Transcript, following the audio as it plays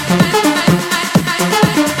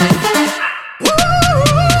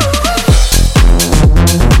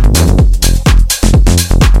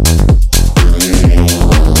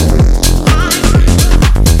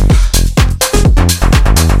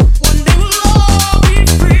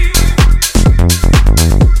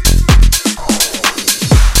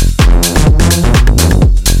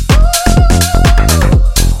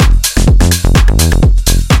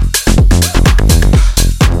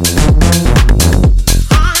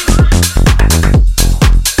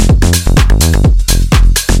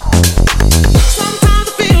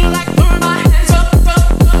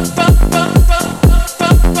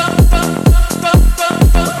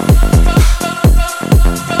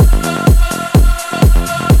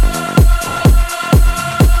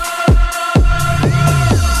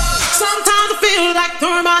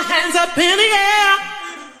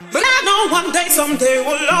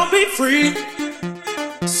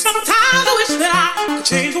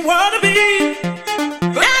world to be.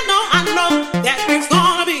 But I know that it's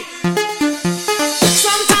gonna be.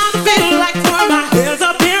 Sometimes I feel like throwing my hands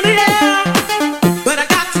up in the air, but I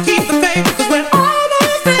got to keep the faith because we're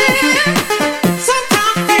almost there.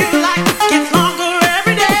 Sometimes I feel like it gets longer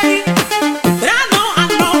every day, but I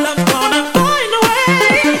know love's gonna find a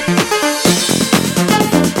way.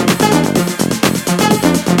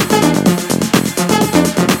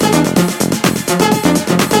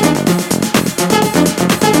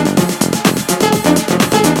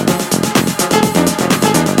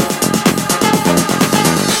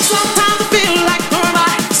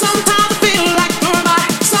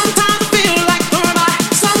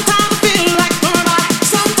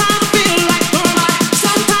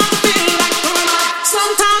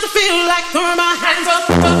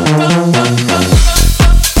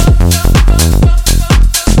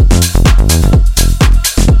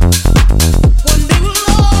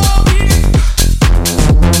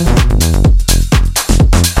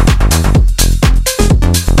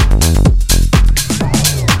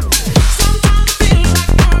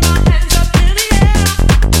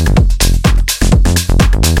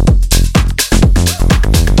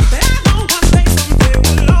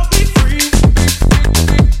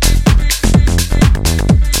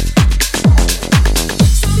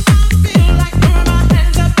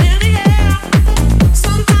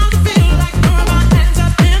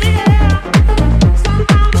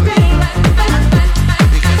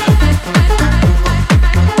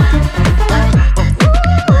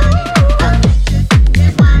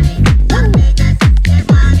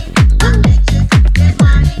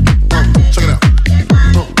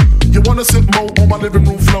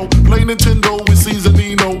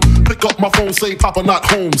 Say Papa not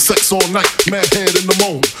home, sex all night, mad head in the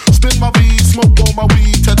moan. Spin my weed, smoke all my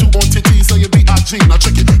weed, tattoo on titties, saying B.I.G. Now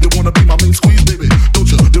check it, you wanna be my main squeeze, baby,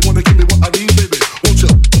 don't you? You wanna give me what I need, baby, won't you?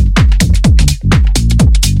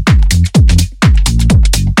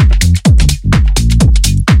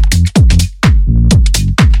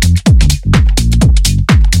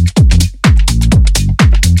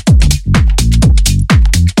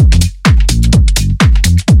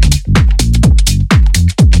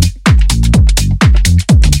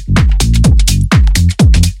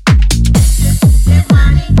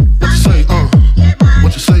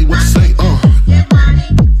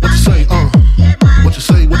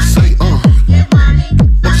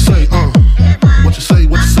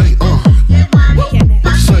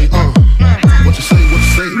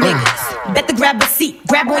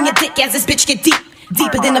 As this bitch get deep,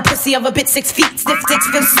 deeper than the pussy of a bitch 6 feet. Stiff dicks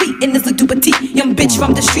feel sweet in this little petite. Young bitch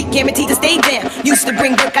from the street, guaranteed to stay down. Used to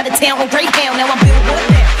bring work out of town on Greyhound, now I'm Billboard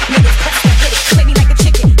now. Niggas pressed to hit it, play me like a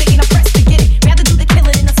chicken, thinking I'm pressed to get it. Rather do the killing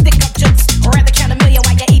than a stick up jokes, or rather count a million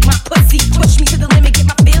while you eat my pussy. Push me to the limit, get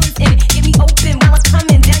my feelings in it. Get me open while I'm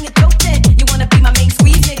coming down your throat then. You wanna be my main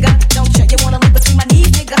squeeze, nigga? Don't you? You wanna live between my knees,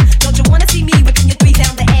 nigga? Don't you wanna see me whipping your three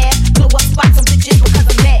down the air? Blow up spots on bitches because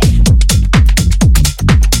I'm mad.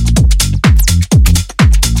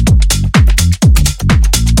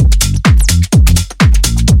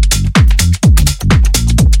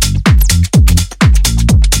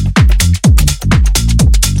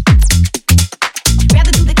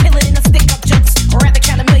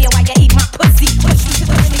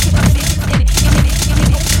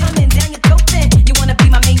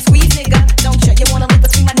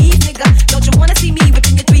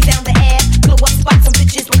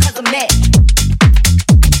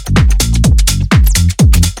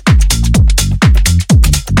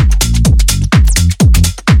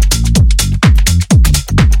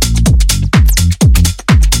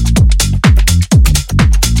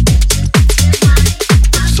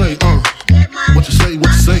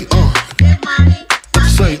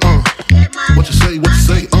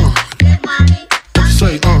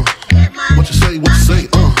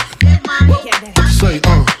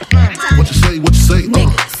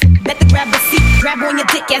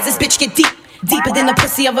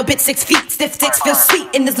 Of a bitch 6 feet, stiff dicks feel sweet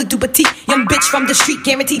in this little petite. Young bitch from the street,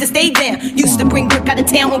 guaranteed to stay down. Used to bring work out of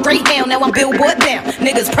town on Greyhound, now I'm Billboard down.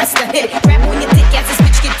 Niggas press the hit, grab on your dick as this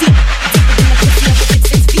bitch get deep. Deeper than the pussy of a bitch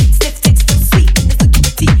 6 feet, stiff dicks feel sweet in this little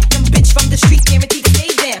petite. Young bitch from the street, guaranteed to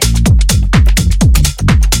stay down.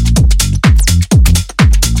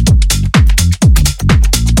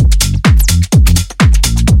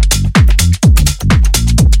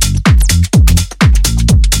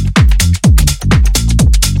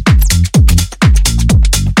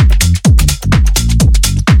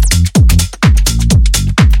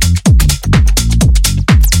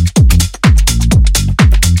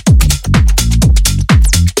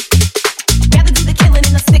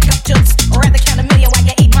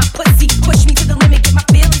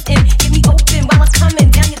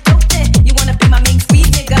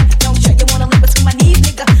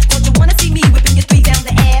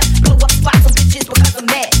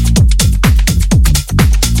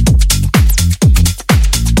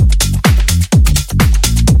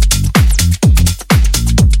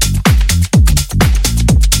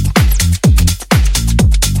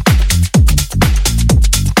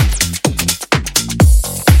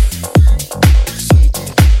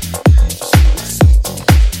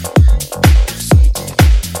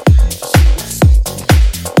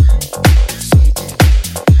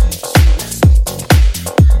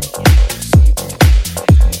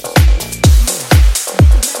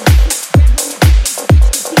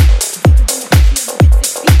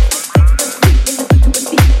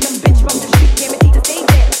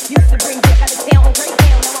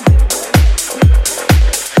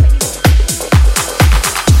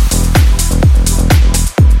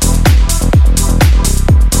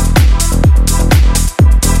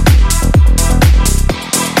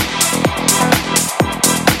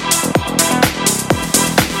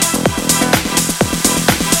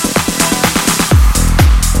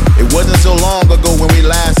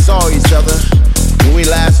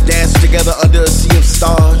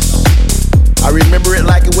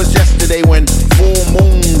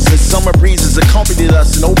 accompanied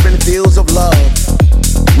us in open fields of love.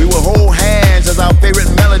 We would hold hands as our favorite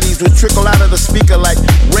melodies would trickle out of the speaker like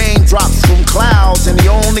raindrops from clouds, and the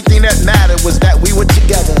only thing that mattered was that we were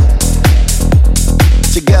together.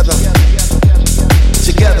 Together.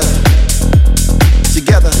 Together.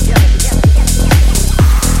 Together.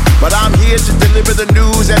 But I'm here to deliver the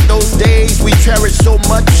news that those days we cherish so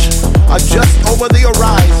much are just over the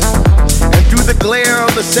horizon. And through the glare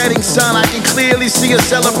of the setting sun, I can clearly see a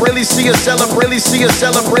celebrate, see a celebrate, see a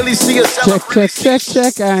celebrate, see a celebrate.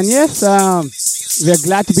 Check. And yes, we're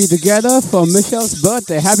glad to be together for Michelle's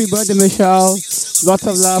birthday. Happy birthday, Michelle. Lots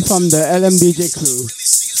of love from the LMDJ crew.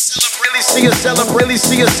 See a celebrate,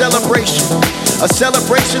 see a celebration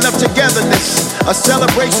of togetherness, a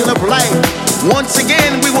celebration of life. Once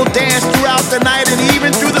again, we will dance throughout the night and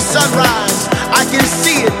even through the sunrise. I can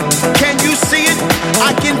see it. Can you see it?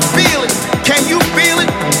 I can feel it. Can you feel it?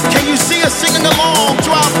 Can you see us singing along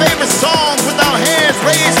to our favorite songs with our hands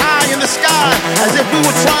raised high in the sky as if we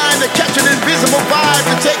were trying to catch an invisible vibe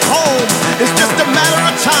to take home? It's just a matter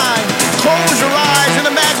of time. Close your eyes and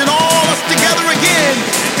imagine all us together again.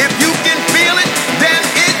 If you can feel it, then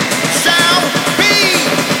it shall be.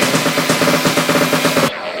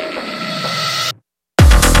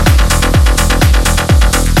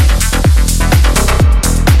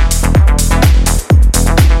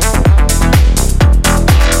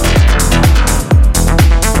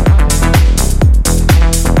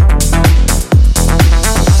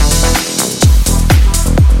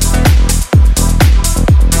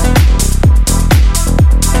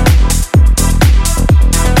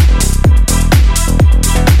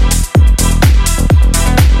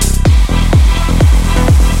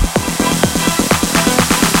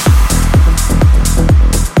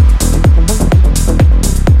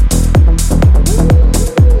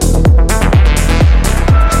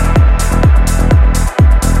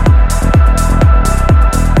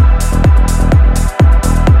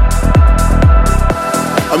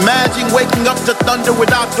 Thunder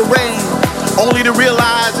without the rain, only to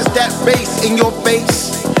realize it's that bass in your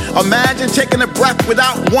face. Imagine taking a breath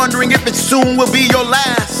without wondering if it soon will be your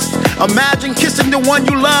last. Imagine kissing the one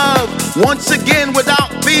you love once again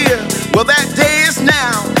without fear. Well, that day is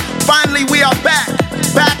now. Finally we are back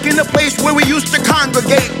in the place where we used to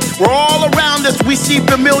congregate. We're all around us, we see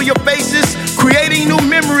familiar faces, creating new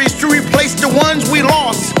memories to replace the ones we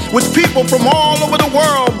lost with people from all over the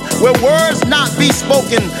world where words not be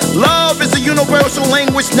spoken. Love is a universal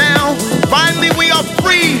language now. Finally we are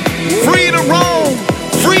free to roam,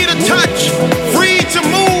 free to touch, free to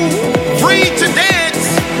move, free to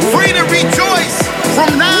dance, free to rejoice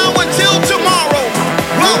from now until tomorrow.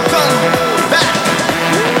 Welcome back.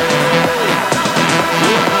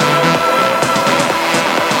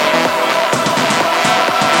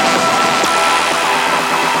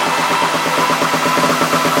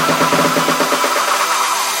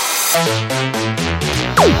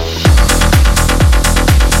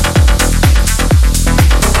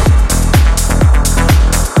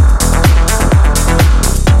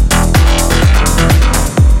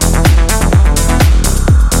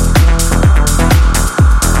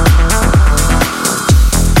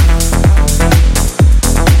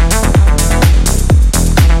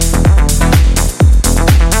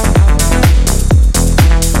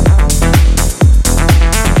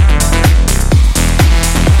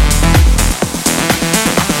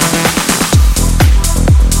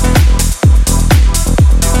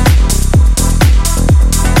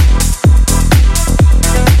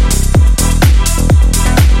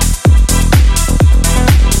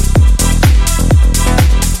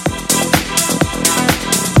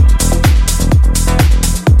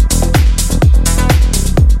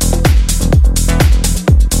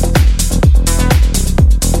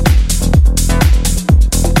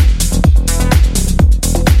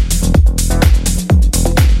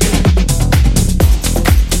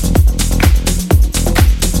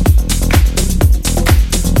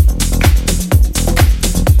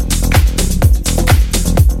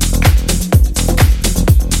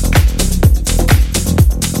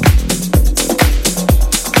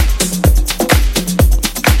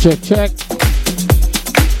 Check.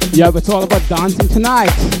 Yeah, it's all about dancing tonight.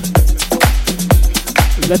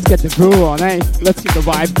 Let's get the groove on, eh? Let's get the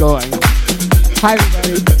vibe going. Hi,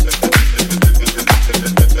 everybody.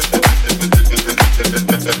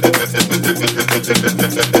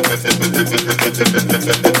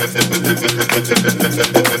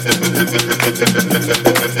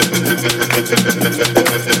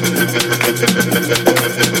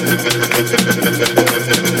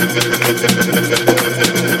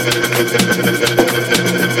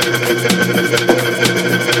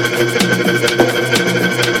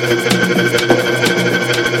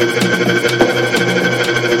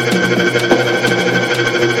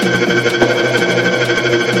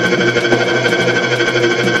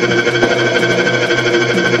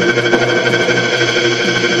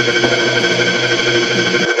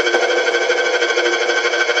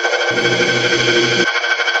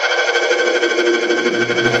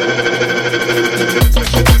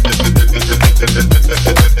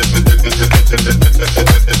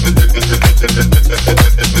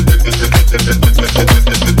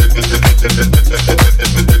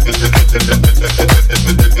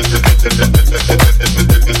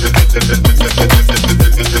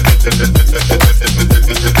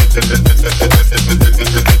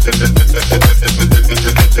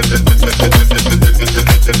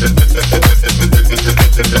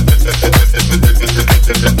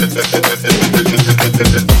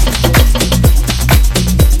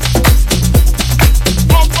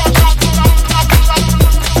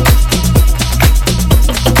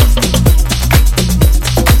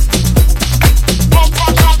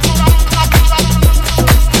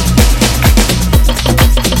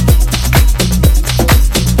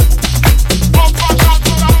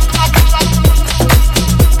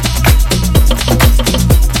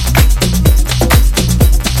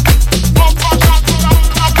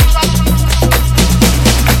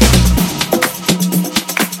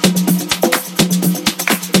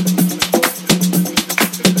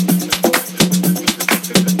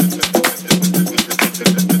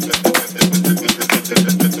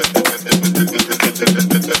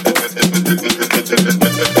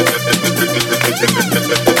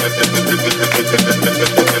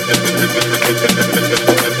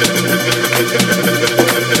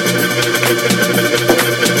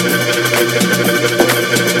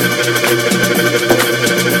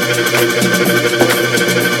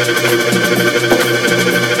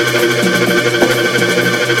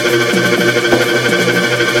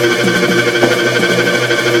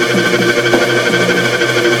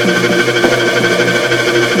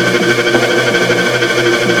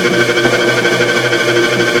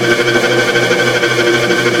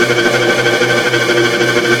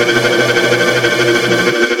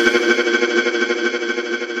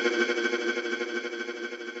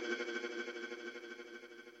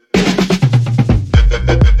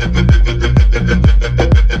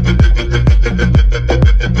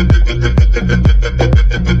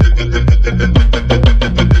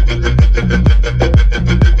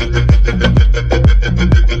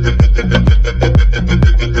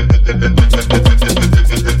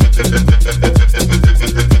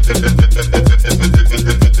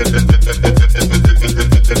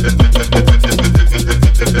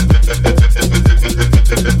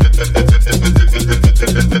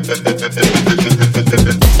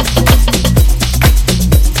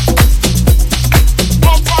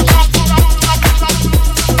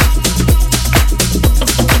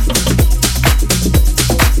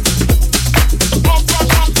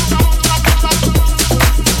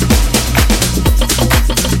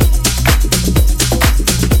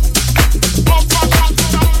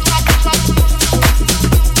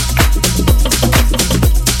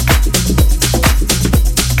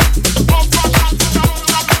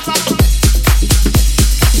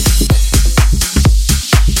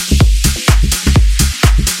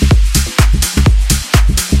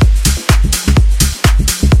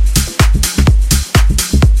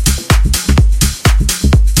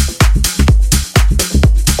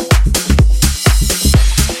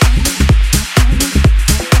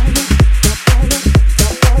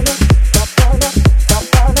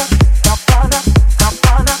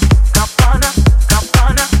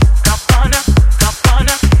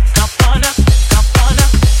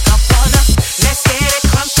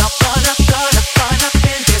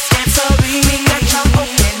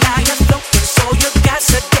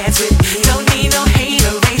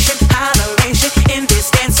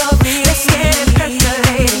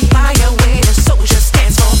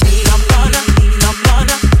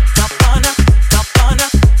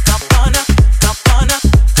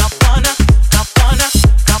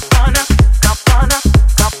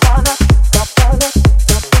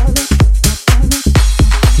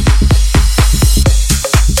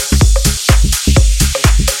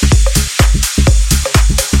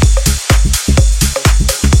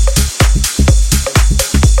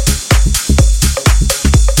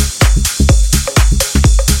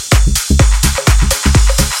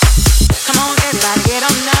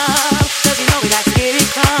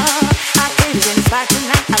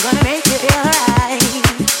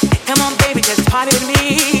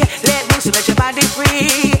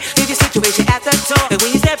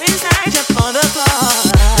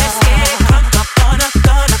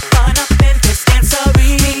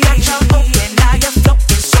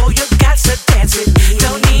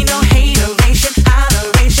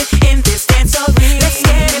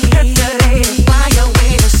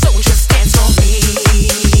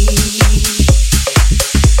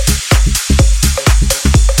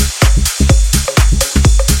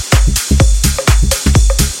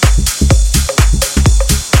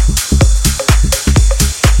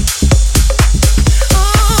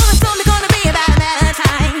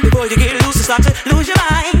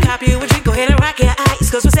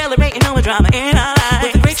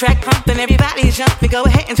 Go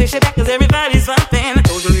ahead and twist your back, cause everybody's bumping.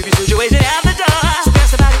 Told you leave your situation out the door. So grab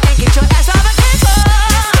somebody and get your ass off the dance floor.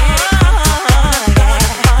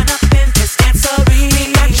 Fun up in this dancery.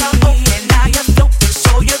 We got you open, now you're floating,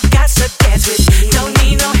 so you got to dance with me. Don't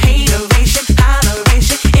need no hate.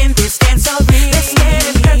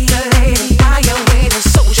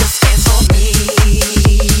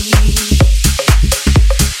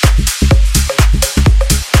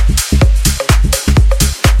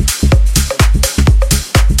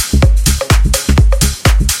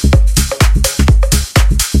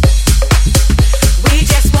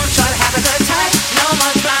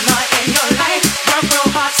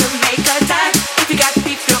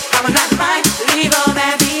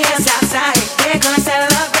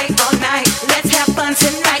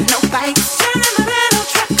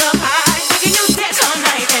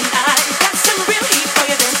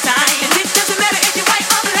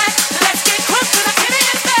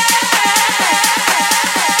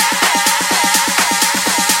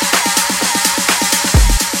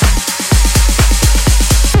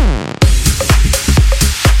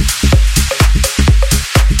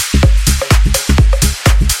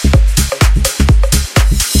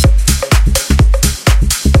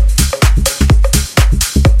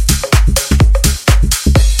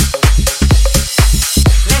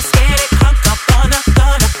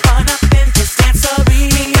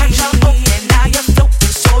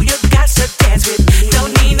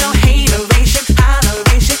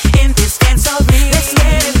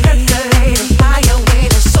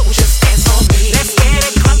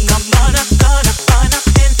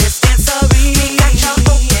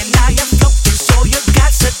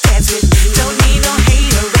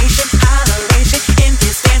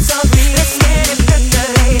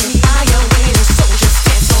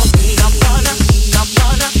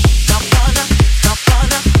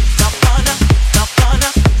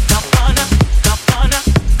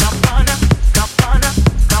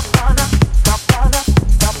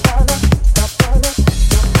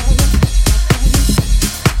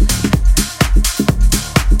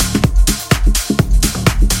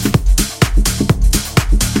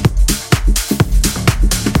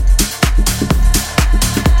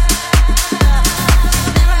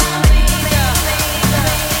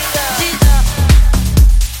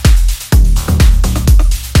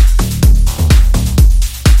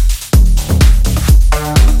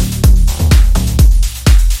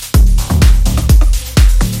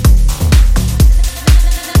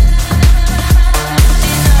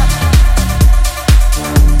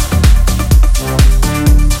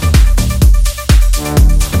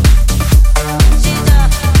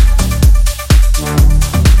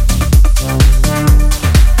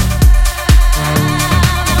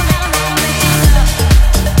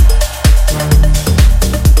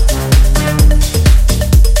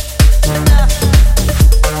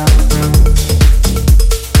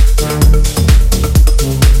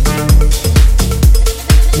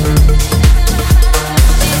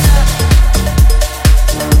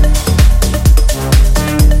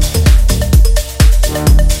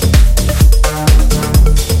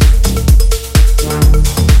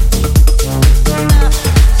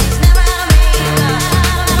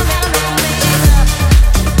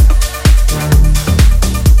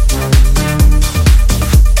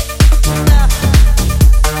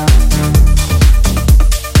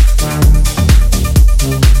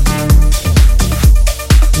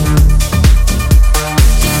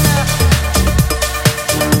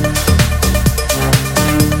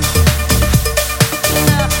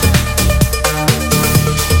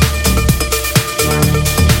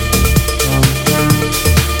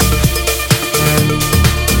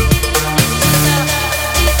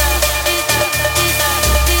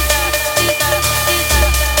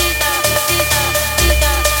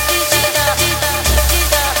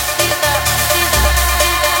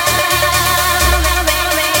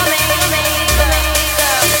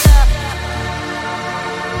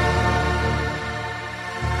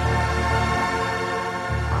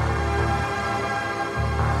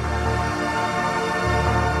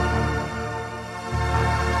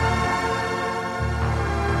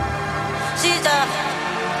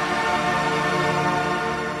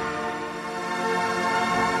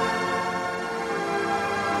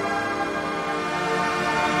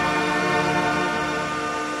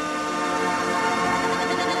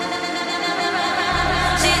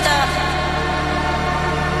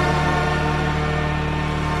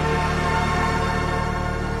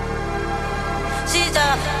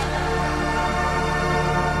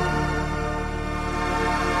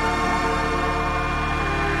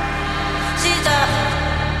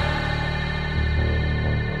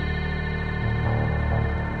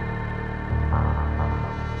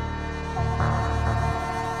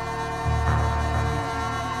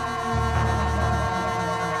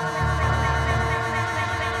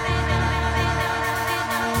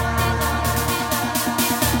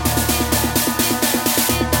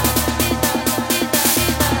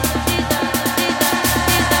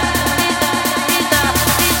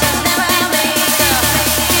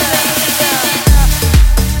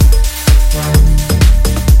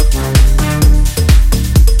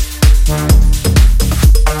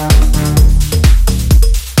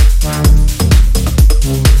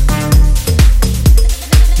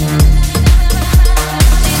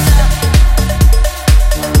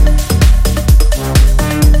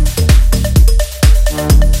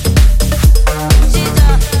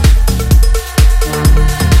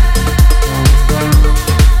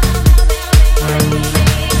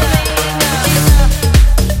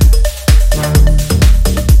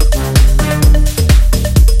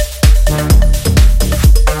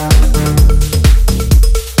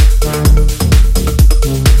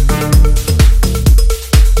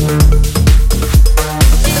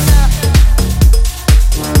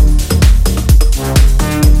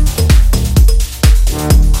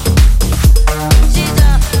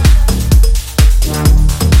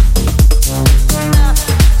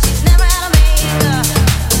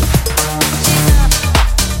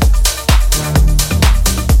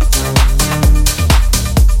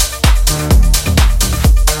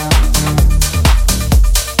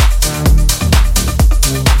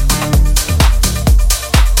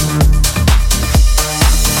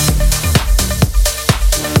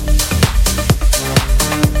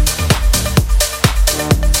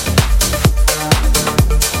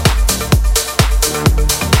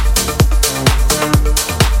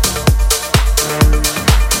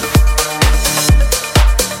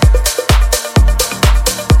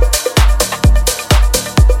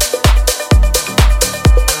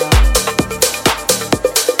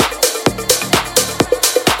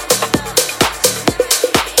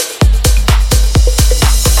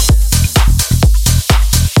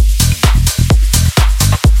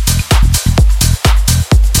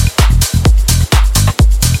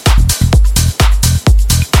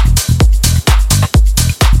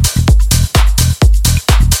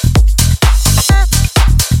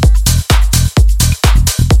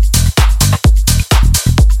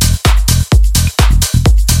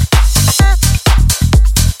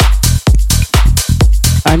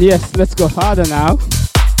 And yes, let's go harder now.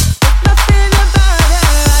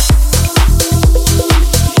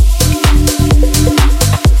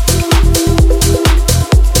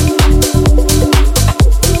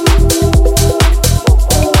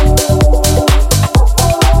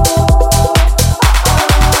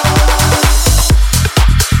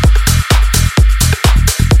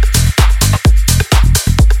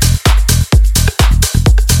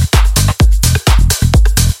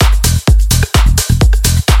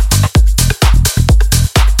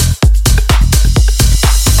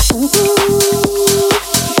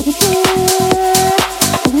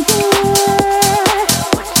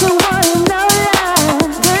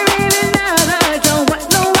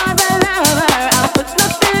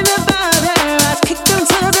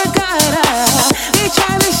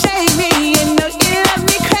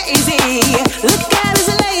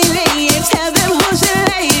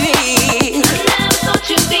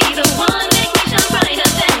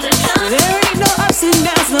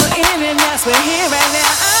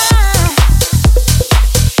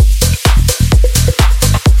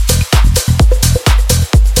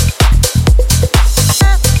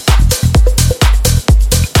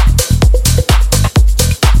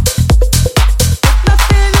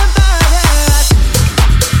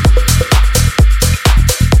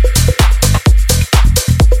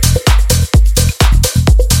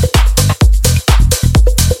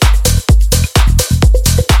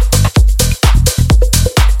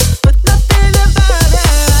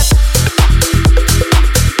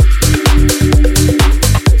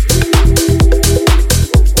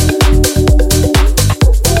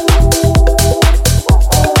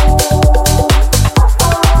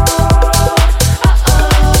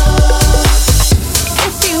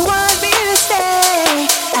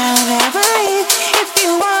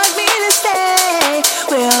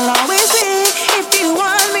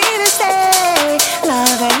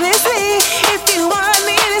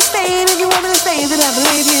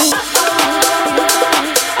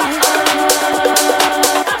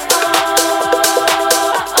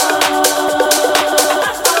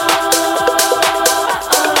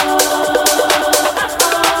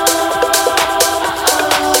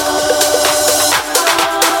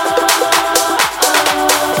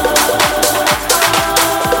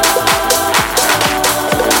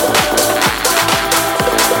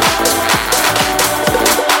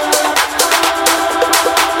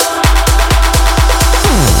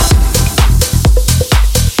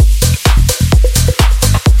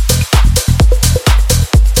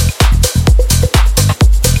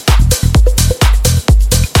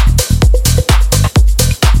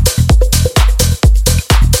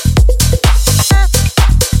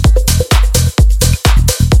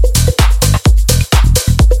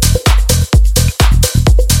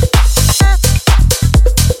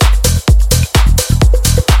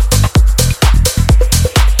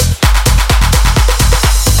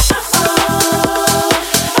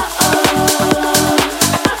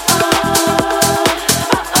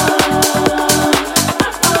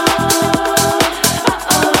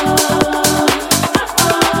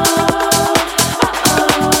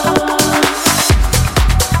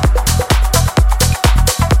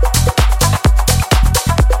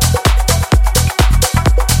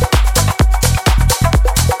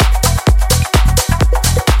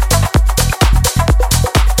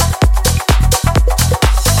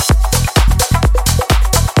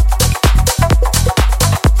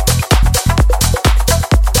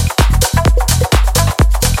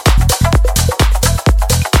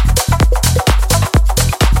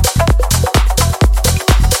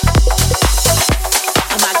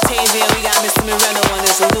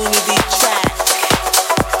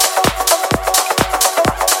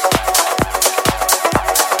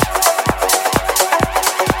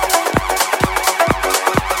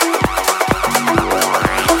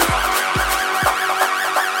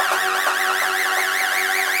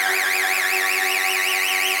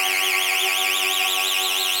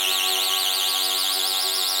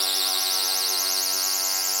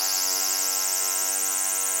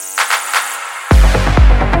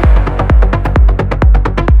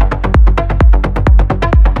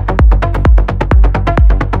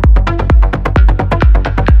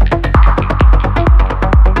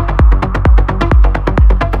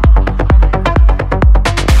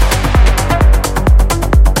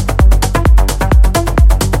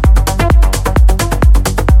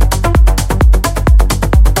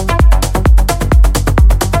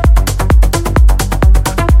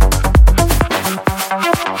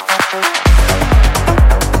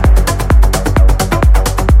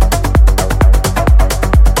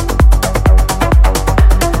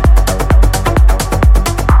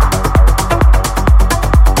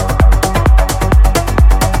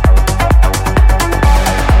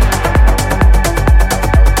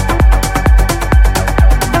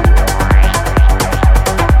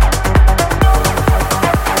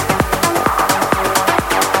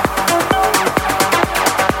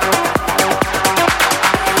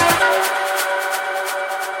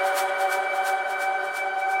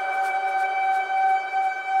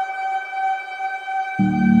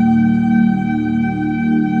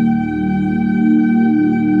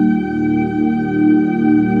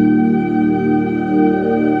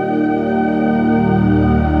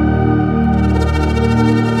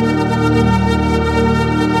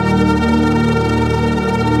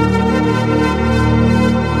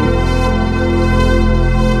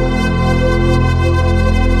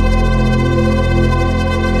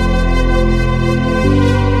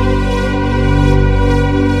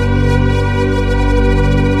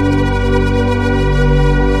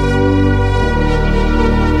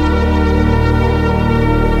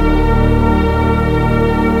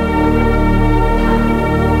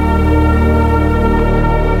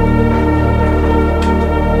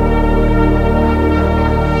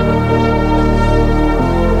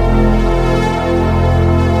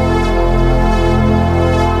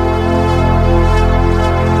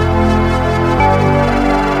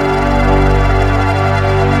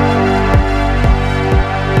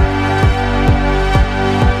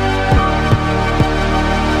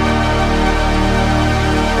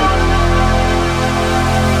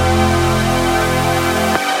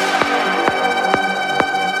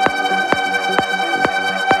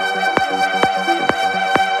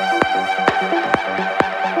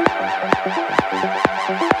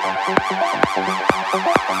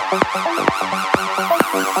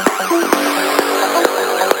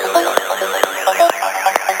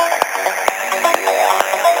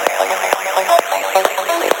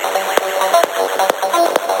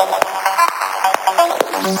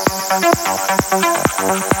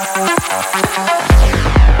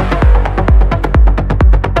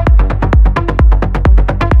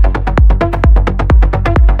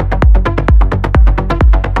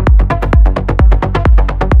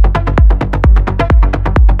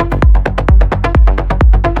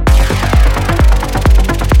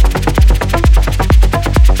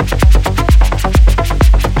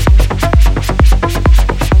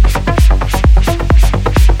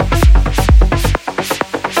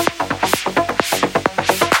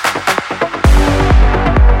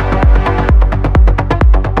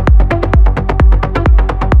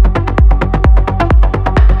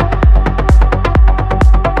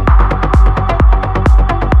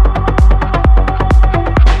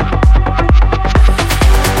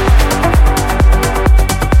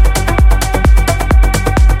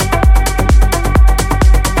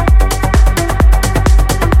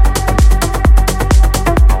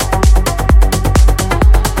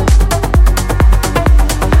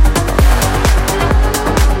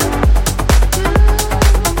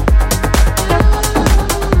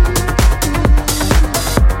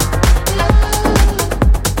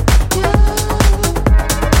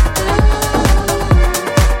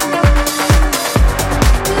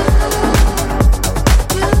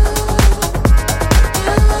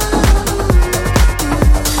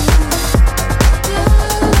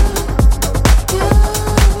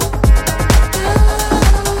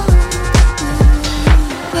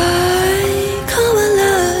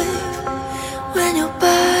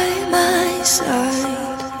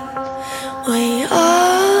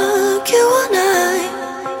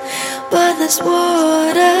 that's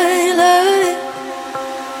what I like.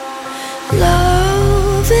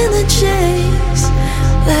 Love in the chase,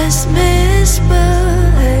 let's misbehave.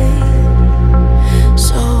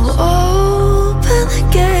 So open the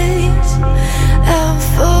gates and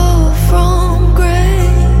fall from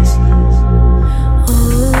grace.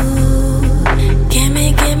 Ooh, give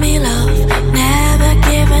me love, never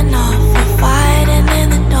giving up. We're fighting in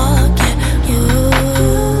the dark, yeah. You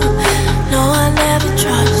know I never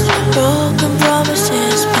trust broken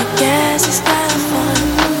promises, but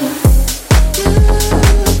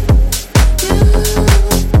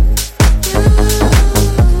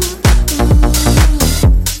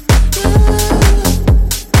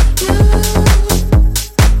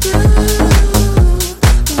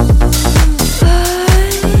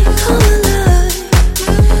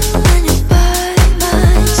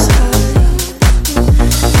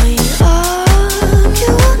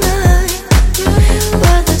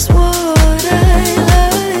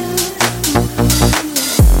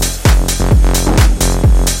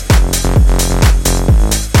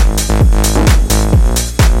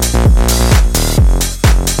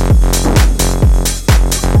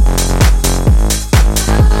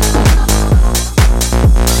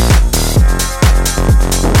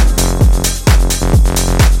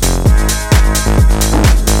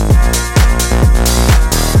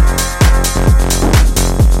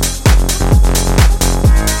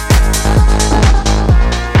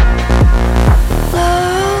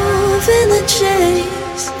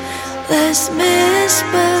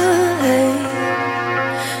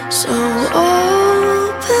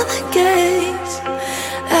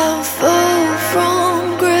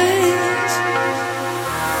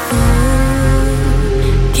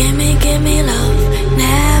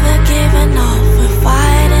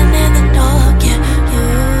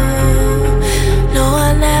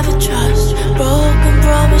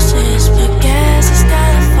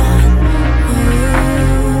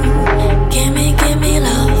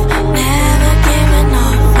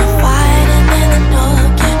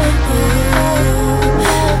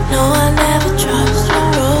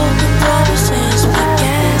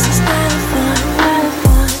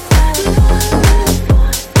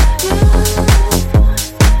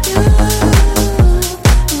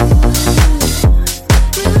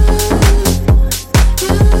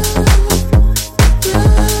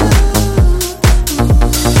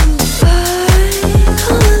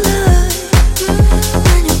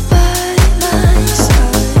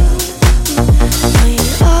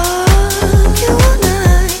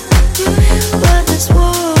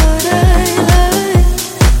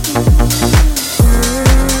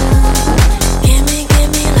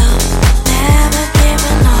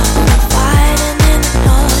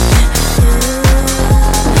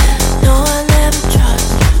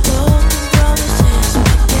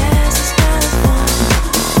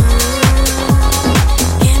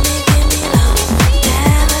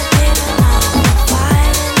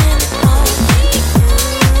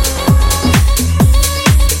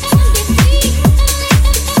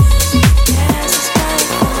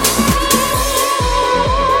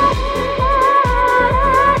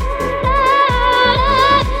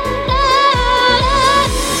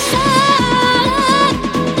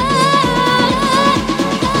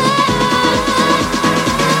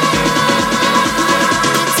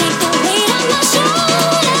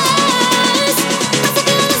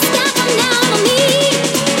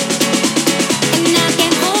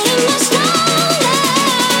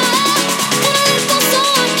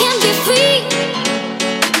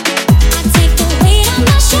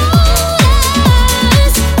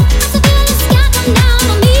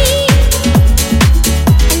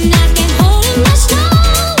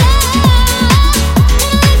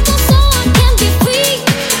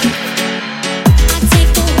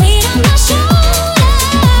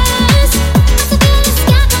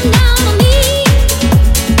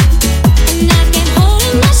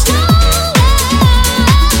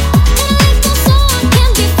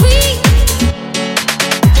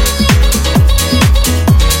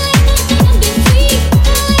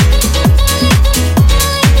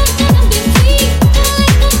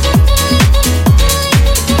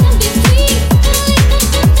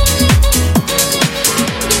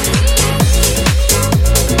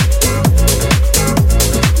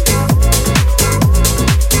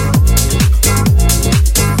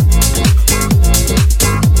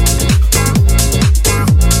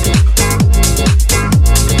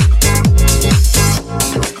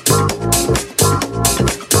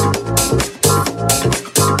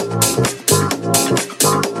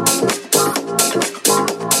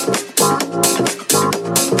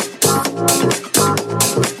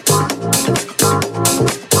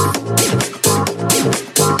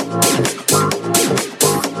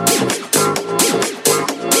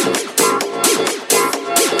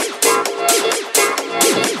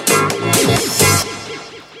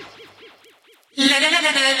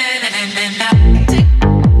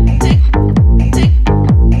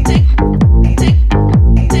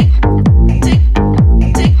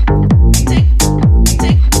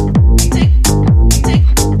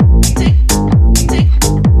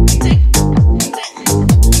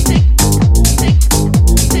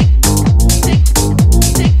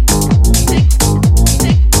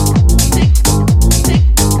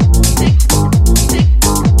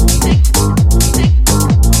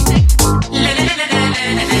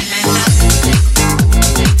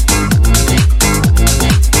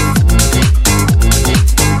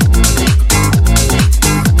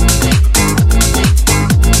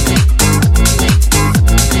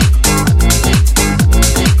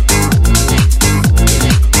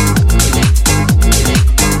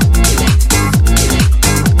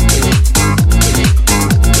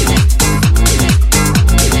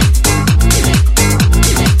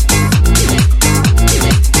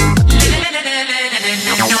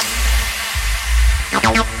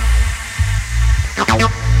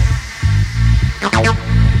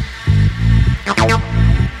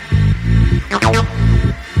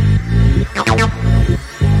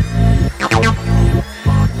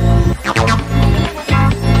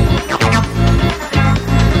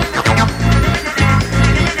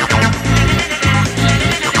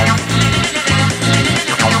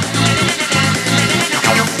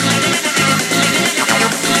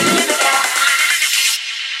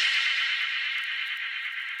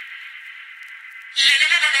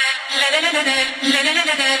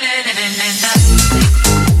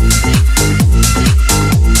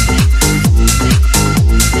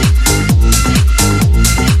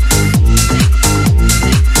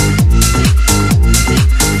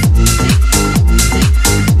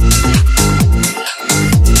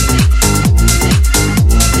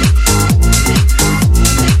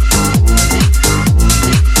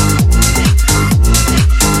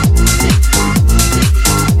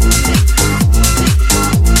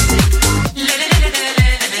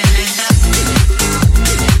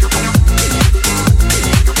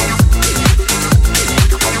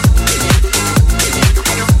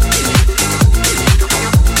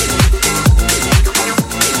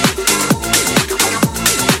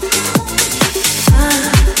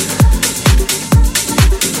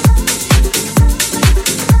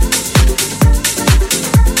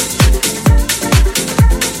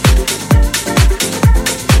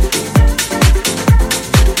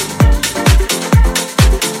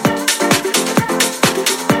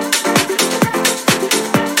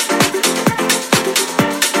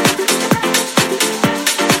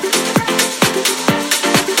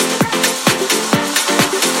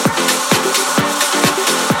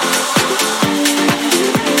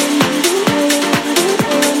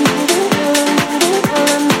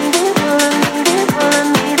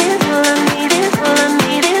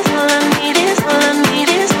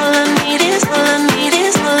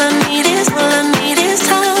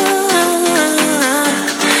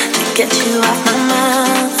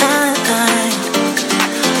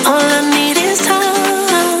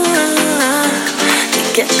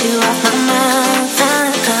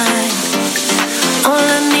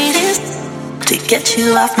Get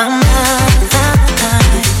you off my mind.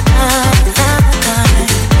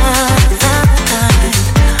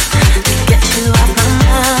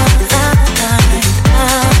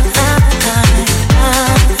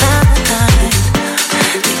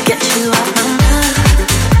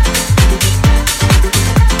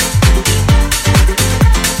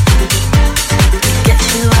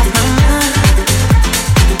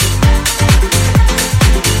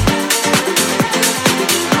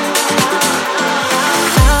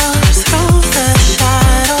 Through the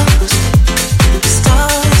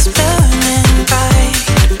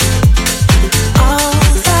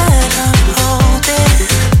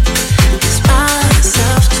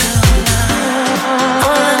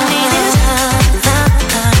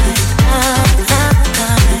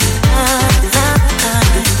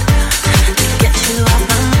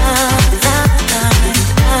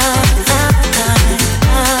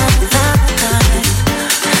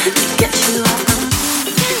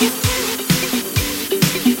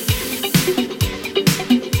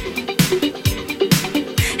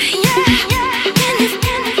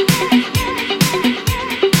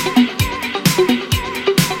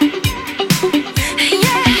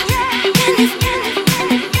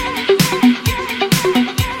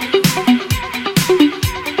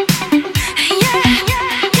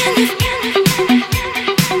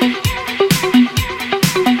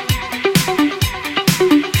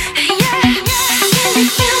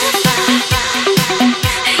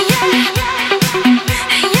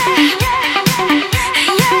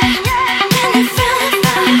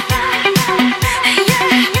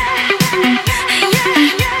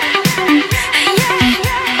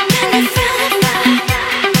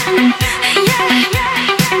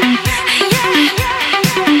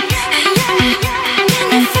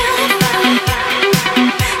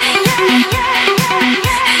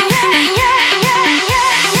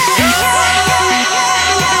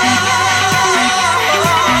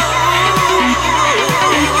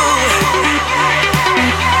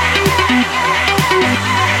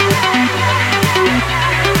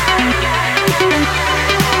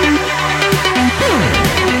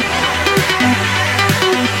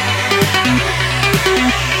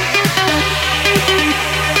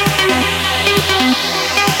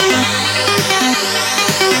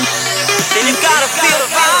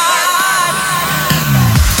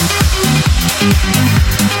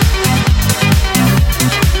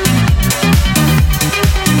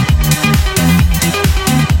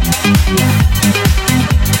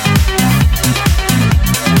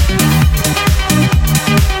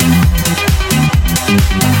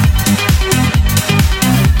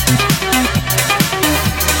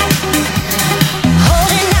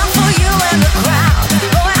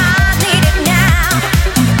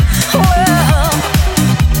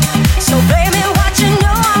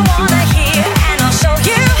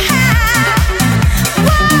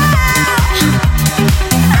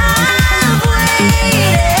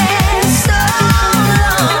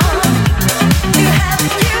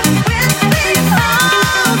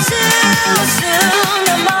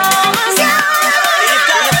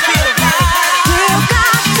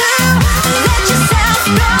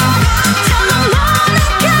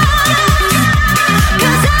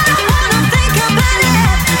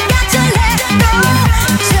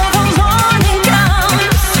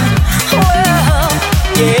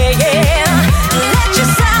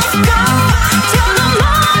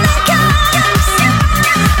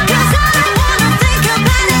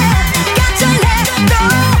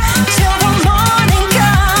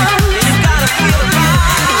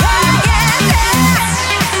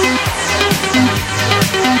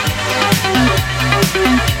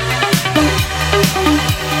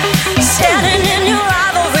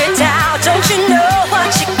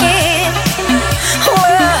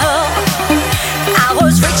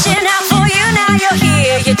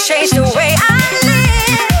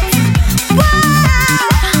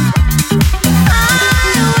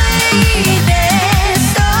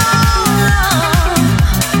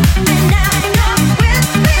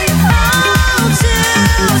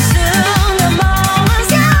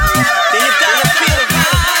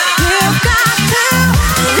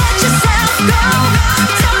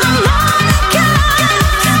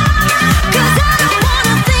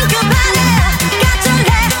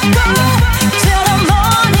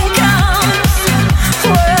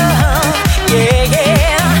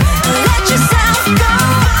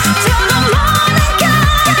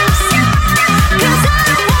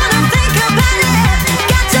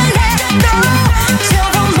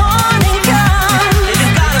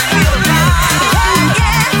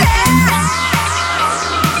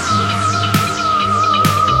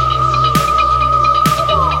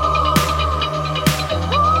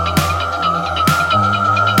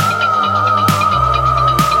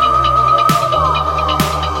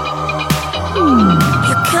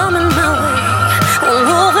coming my way. I'm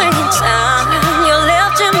moving in time. You're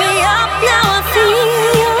lifting me up. Now I feel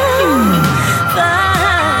you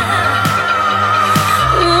fine.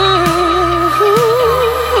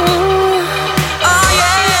 Oh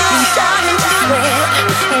yeah, I'm starting to sweat.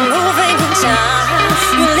 I'm moving in time.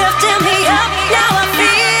 You're lifting me up. Now I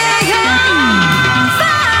feel you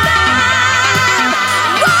fine.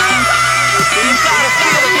 You gotta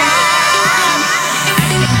feel it now.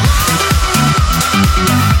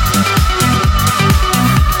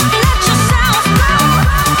 Let yourself go.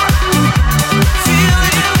 Feel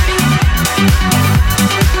it.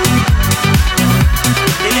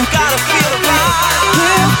 You gotta feel it now.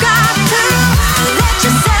 You got to let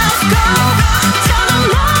yourself go till the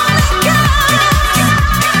morning comes.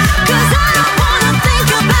 'Cause I don't wanna think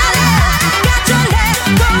about it. Got to let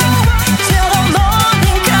go till the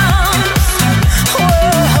morning comes.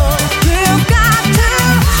 Whoa, you got to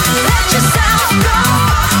let yourself go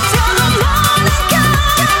till the morning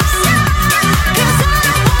comes. 'Cause I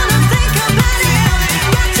don't wanna think about it.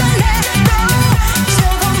 Got to let go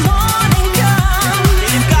till the morning comes.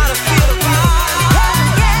 You gotta feel it right.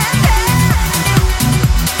 Yeah.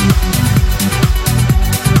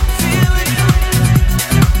 Feel it.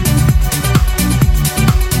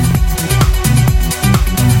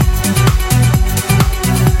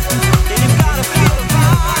 You gotta feel it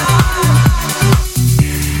right.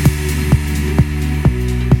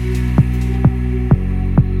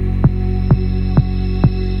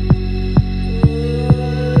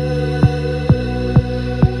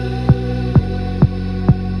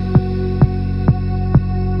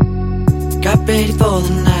 Got ready for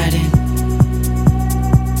the night in.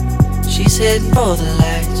 She's heading for the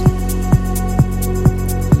lights,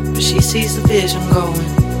 but she sees the vision going,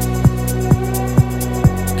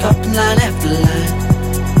 cupping line after line.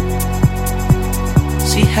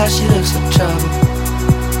 See how she looks like trouble.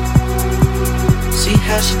 See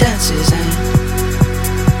how she dances and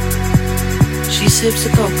she sips the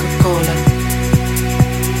Coca-Cola.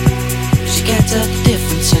 She can't tell the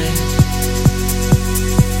difference yet.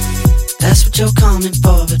 That's what you're coming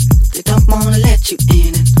for, but they don't wanna let you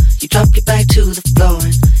in. And you drop your back to the floor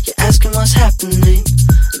and you're asking what's happening.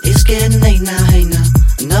 And it's getting late now, hey now,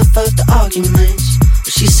 enough of the arguments.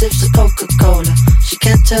 But she sips the Coca-Cola, she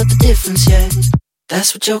can't tell the difference yet.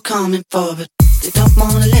 That's what you're coming for, but they don't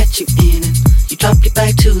wanna let you in. And you drop your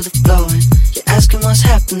back to the floor and you're asking what's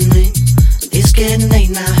happening. And it's getting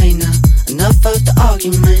late now, hey now, enough of the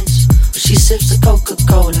arguments. But she sips the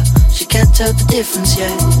Coca-Cola, she can't tell the difference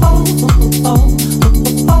yet.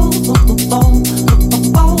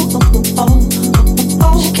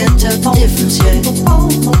 She can't tell the difference yet.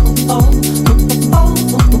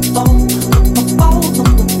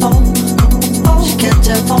 She can't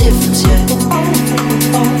tell the difference yet.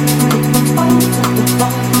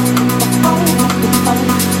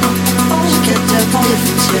 She can't tell the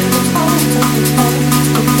difference yet.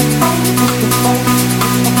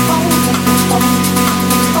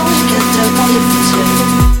 She can't tell the difference yet.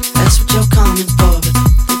 That's what you're coming for, but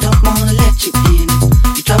they don't wanna let you in.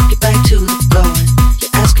 You drop your back to the floor and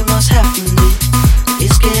you're asking what's happening.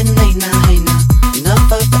 It's getting late now, hey now,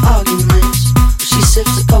 enough of the arguments. But she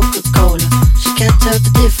sips the Coca-Cola, she can't tell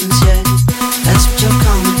the difference yet. That's what you're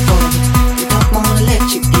coming for, but they don't wanna let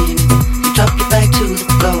you in. You drop your back to the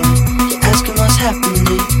floor and you're asking what's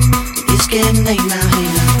happening. It's getting late now, hey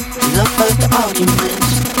now, enough of the arguments.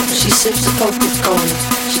 She sips the Coca-Cola,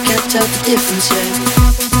 she can't tell the difference yet.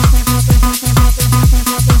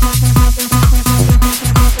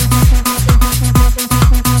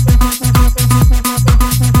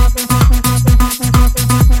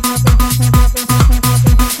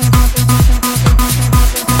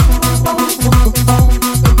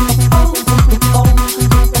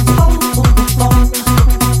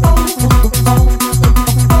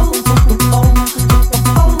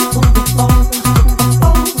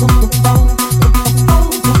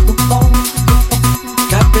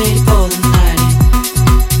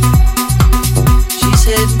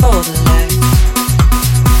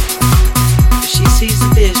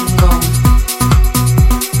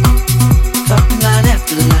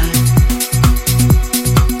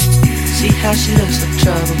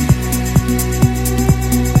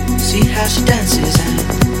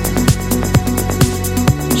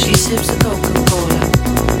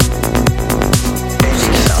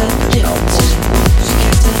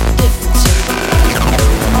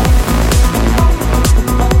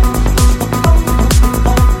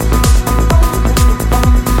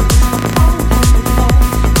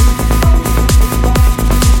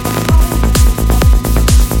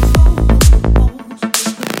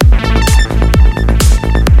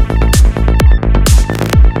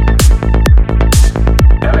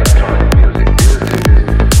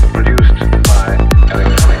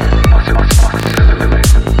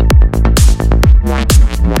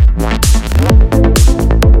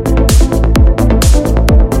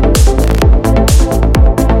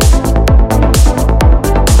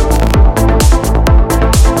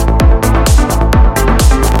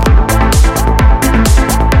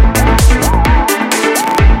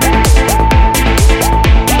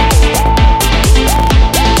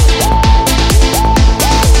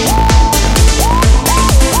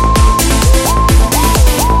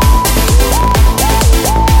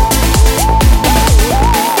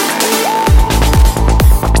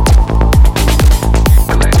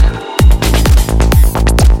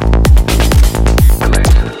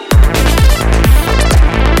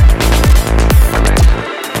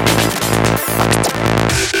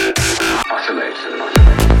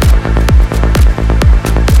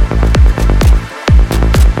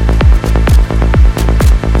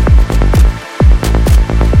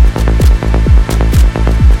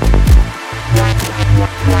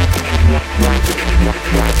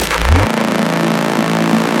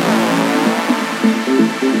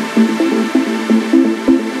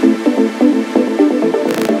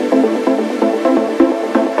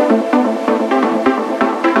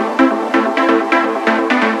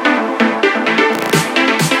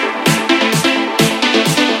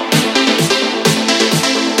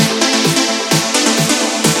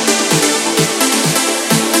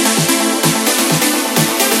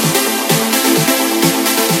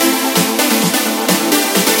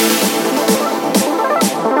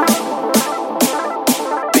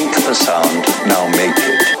 now make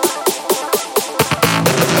it.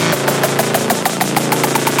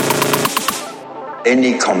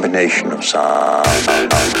 Any combination of sound.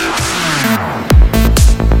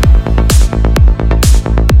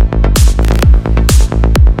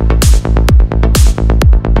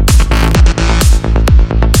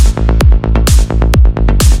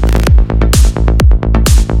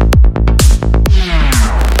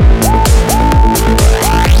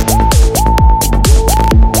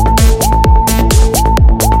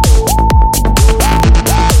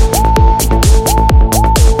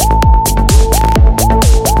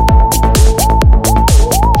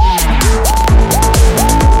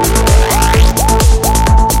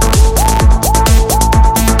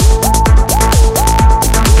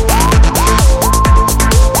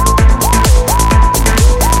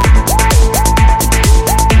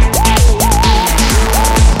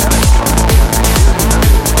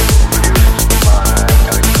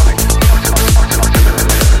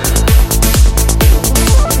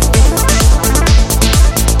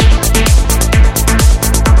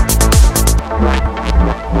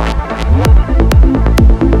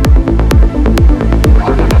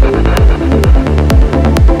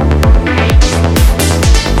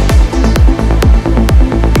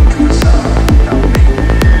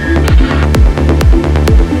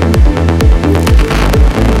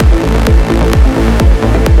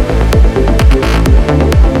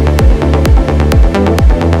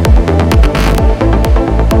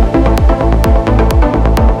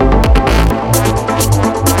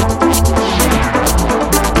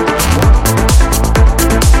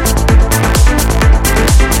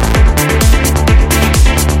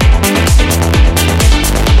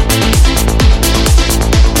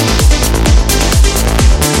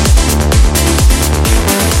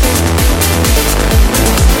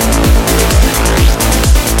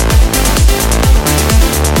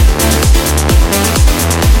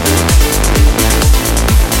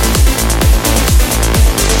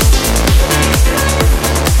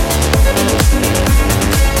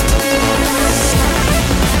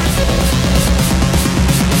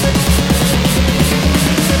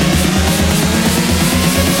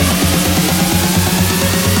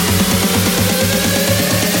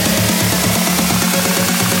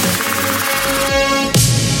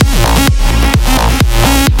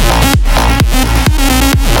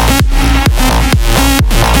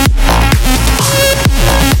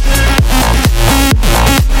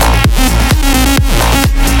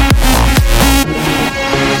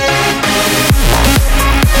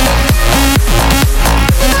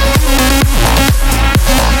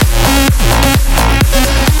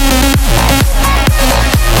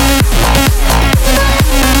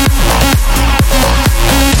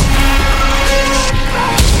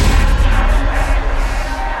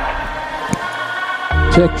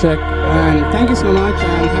 Check. And thank you so much,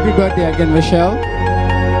 and happy birthday again, Michelle.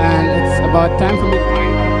 And it's about time for me to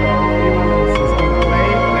find out anyone else is going to play.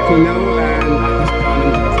 Let me know, and I'll just turn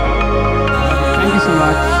into the sound. Thank you so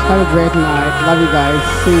much. Have a great night. Love you guys.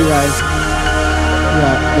 See you guys.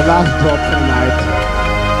 Yeah, the last drop for the night.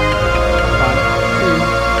 Bye. See you.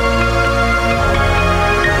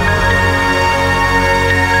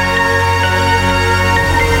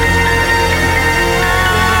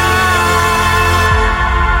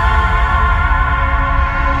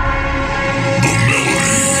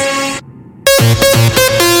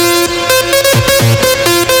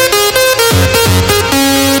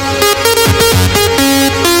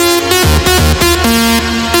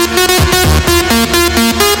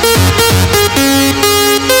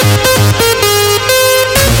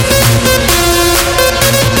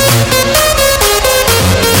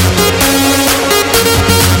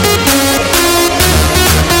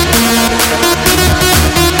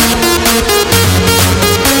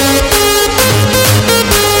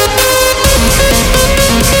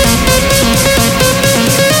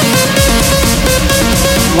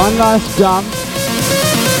 One last jump.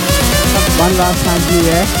 One last time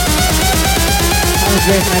here. Have a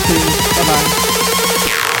great night to you. Bye bye.